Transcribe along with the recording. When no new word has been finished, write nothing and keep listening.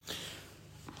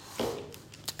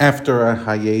After our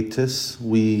hiatus,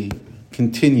 we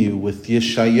continue with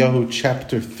Yeshayahu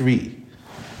chapter 3.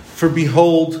 For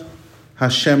behold,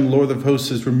 Hashem, Lord of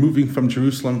hosts, is removing from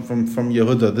Jerusalem, from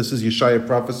Yehuda. This is Yeshaya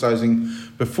prophesying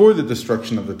before the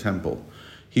destruction of the temple.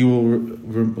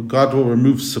 God will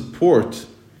remove support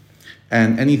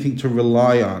and anything to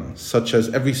rely on, such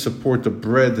as every support of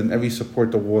bread and every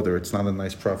support of water. It's not a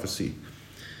nice prophecy.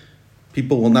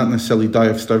 People will not necessarily die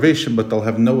of starvation, but they'll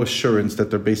have no assurance that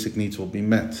their basic needs will be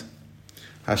met.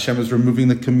 Hashem is removing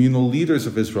the communal leaders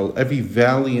of Israel, every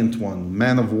valiant one,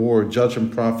 man of war, judge and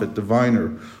prophet, diviner,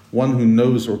 one who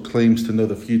knows or claims to know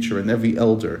the future, and every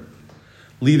elder.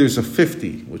 Leaders of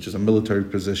 50, which is a military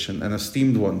position, an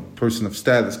esteemed one, person of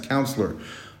status, counselor,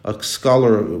 a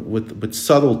scholar with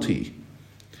subtlety,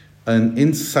 an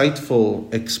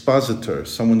insightful expositor,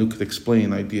 someone who could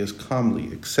explain ideas calmly,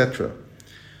 etc.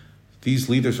 These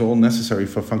leaders are all necessary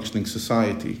for a functioning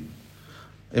society.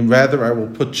 And rather, I will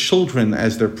put children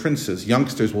as their princes.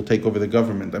 Youngsters will take over the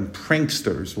government, and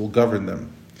pranksters will govern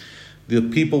them. The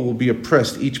people will be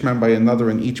oppressed, each man by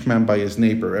another and each man by his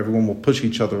neighbor. Everyone will push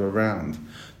each other around.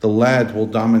 The lad will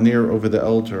domineer over the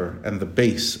elder, and the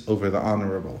base over the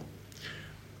honorable.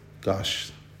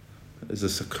 Gosh, is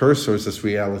this a curse or is this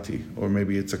reality? Or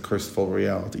maybe it's a curseful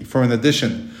reality. For in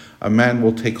addition, a man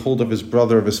will take hold of his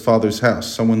brother of his father's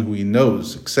house, someone who he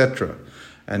knows, etc.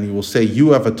 And he will say,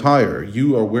 you have attire,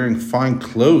 you are wearing fine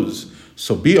clothes,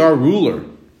 so be our ruler.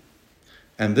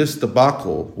 And this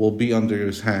debacle will be under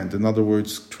his hand. In other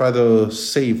words, try to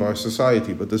save our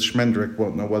society, but this Shmendrik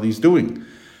won't know what he's doing.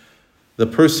 The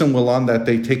person will on that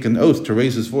day take an oath to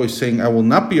raise his voice, saying, I will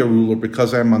not be a ruler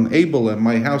because I am unable, and in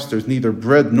my house there's neither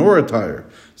bread nor attire,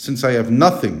 since I have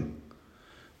nothing.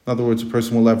 In other words, a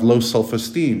person will have low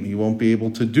self-esteem. He won't be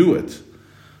able to do it.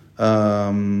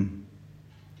 In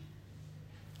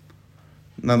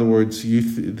other words,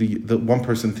 the one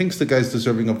person thinks the guy's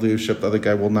deserving of leadership, the other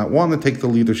guy will not want to take the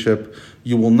leadership.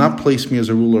 You will not place me as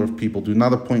a ruler of people. Do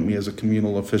not appoint me as a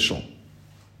communal official.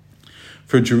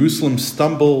 For Jerusalem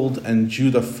stumbled and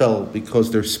Judah fell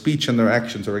because their speech and their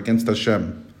actions are against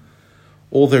Hashem.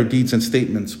 All their deeds and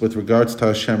statements with regards to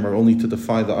Hashem are only to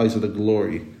defy the eyes of the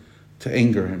glory, to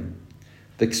anger him.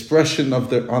 The expression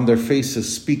on their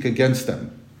faces speak against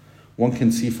them. One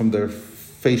can see from their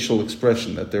facial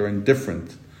expression that they're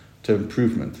indifferent to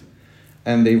improvement.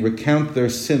 And they recount their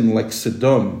sin like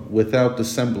Sodom without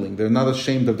dissembling. They're not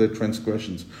ashamed of their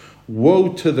transgressions.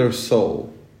 Woe to their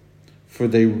soul, for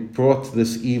they brought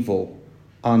this evil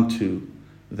onto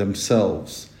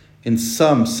themselves. In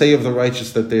some, say of the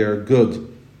righteous that they are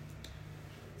good,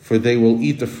 for they will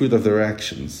eat the fruit of their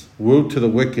actions. Woe to the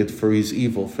wicked, for he is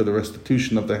evil, for the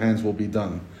restitution of their hands will be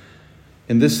done.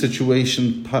 In this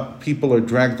situation, people are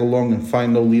dragged along and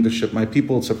find no leadership. My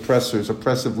people, its oppressors,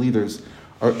 oppressive leaders,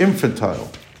 are infantile.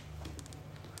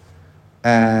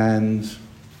 And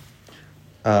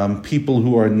people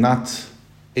who are not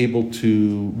able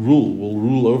to rule will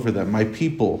rule over them. My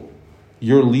people,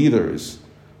 your leaders,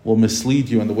 will mislead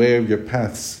you in the way of your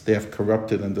paths they have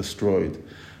corrupted and destroyed.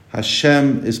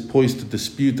 Hashem is poised to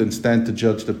dispute and stand to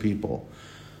judge the people.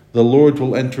 The Lord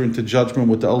will enter into judgment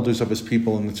with the elders of his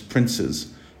people and its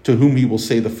princes, to whom he will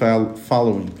say the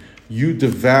following: you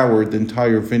devoured the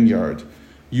entire vineyard.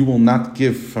 You will not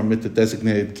give from it the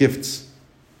designated gifts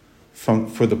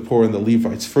for the poor and the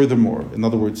Levites. Furthermore, in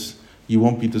other words, you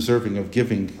won't be deserving of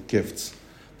giving gifts.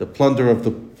 The plunder of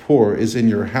the poor is in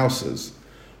your houses.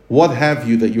 What have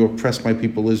you that you oppress my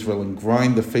people Israel and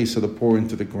grind the face of the poor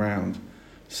into the ground?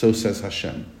 So says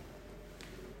Hashem.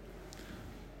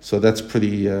 So that's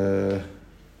pretty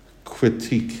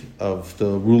critique of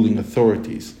the ruling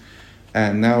authorities.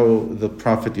 And now the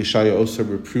prophet Yeshaya also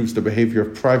reproves the behavior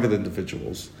of private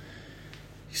individuals.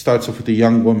 He starts off with a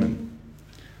young woman.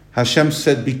 Hashem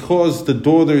said, because the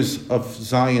daughters of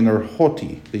Zion are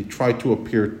haughty, they try to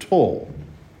appear tall.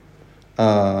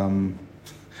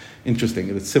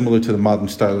 Interesting. It's similar to the modern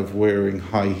style of wearing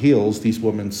high heels. These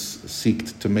women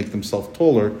seek to make themselves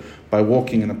taller by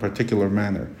walking in a particular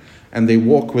manner. And they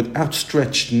walk with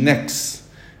outstretched necks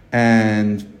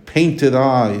and painted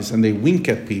eyes, and they wink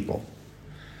at people.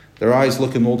 Their eyes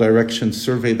look in all directions,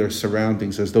 survey their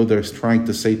surroundings as though they're trying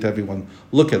to say to everyone,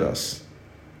 look at us.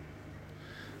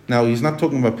 Now, he's not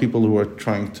talking about people who are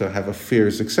trying to have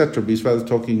affairs, etc., but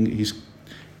he's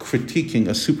critiquing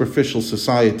a superficial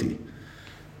society.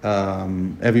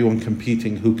 Everyone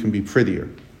competing who can be prettier.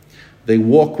 They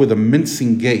walk with a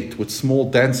mincing gait, with small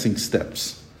dancing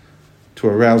steps to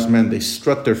arouse men. They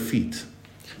strut their feet.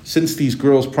 Since these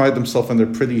girls pride themselves on their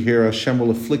pretty hair, Hashem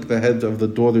will afflict the head of the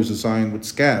daughters of Zion with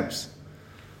scabs,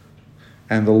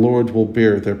 and the Lord will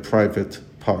bear their private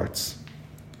parts.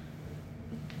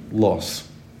 loss.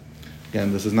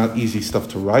 Again, this is not easy stuff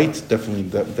to write, definitely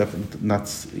not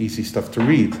easy stuff to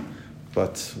read,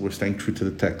 but we're staying true to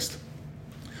the text.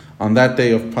 On that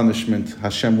day of punishment,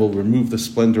 Hashem will remove the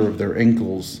splendor of their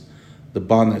ankles, the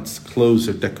bonnets, clothes,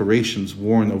 or decorations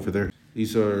worn over their.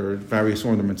 These are various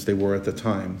ornaments they wore at the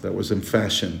time that was in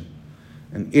fashion,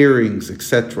 and earrings,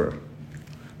 etc.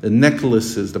 The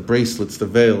necklaces, the bracelets, the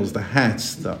veils, the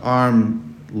hats, the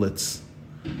armlets,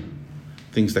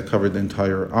 things that covered the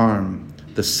entire arm,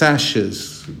 the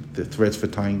sashes, the threads for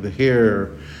tying the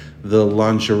hair, the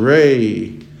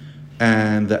lingerie,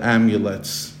 and the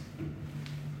amulets,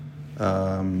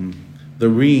 the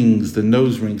rings, the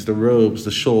nose rings, the robes,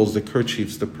 the shawls, the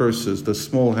kerchiefs, the purses, the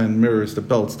small hand mirrors, the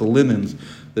belts, the linens,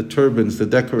 the turbans, the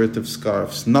decorative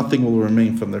scarves. Nothing will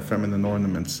remain from their feminine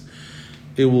ornaments.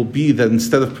 It will be that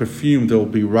instead of perfume, there will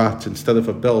be rot, instead of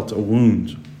a belt, a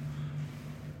wound.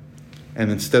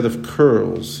 And instead of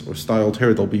curls or styled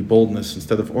hair, there'll be boldness.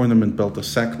 Instead of ornament belt, a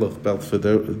sackcloth belt. For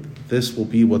this will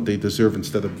be what they deserve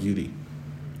instead of beauty.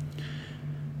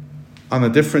 On a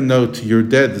different note, your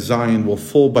dead, Zion, will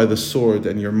fall by the sword,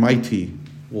 and your mighty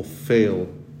will fail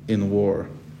in war.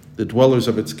 The dwellers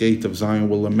of its gate of Zion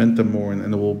will lament and mourn,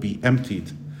 and it will be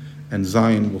emptied, and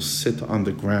Zion will sit on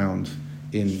the ground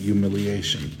in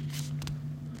humiliation.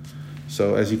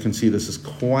 So as you can see, this is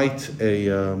quite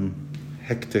a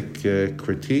hectic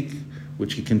critique,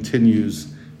 which he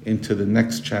continues into the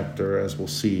next chapter, as we'll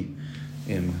see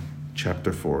in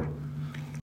chapter 4.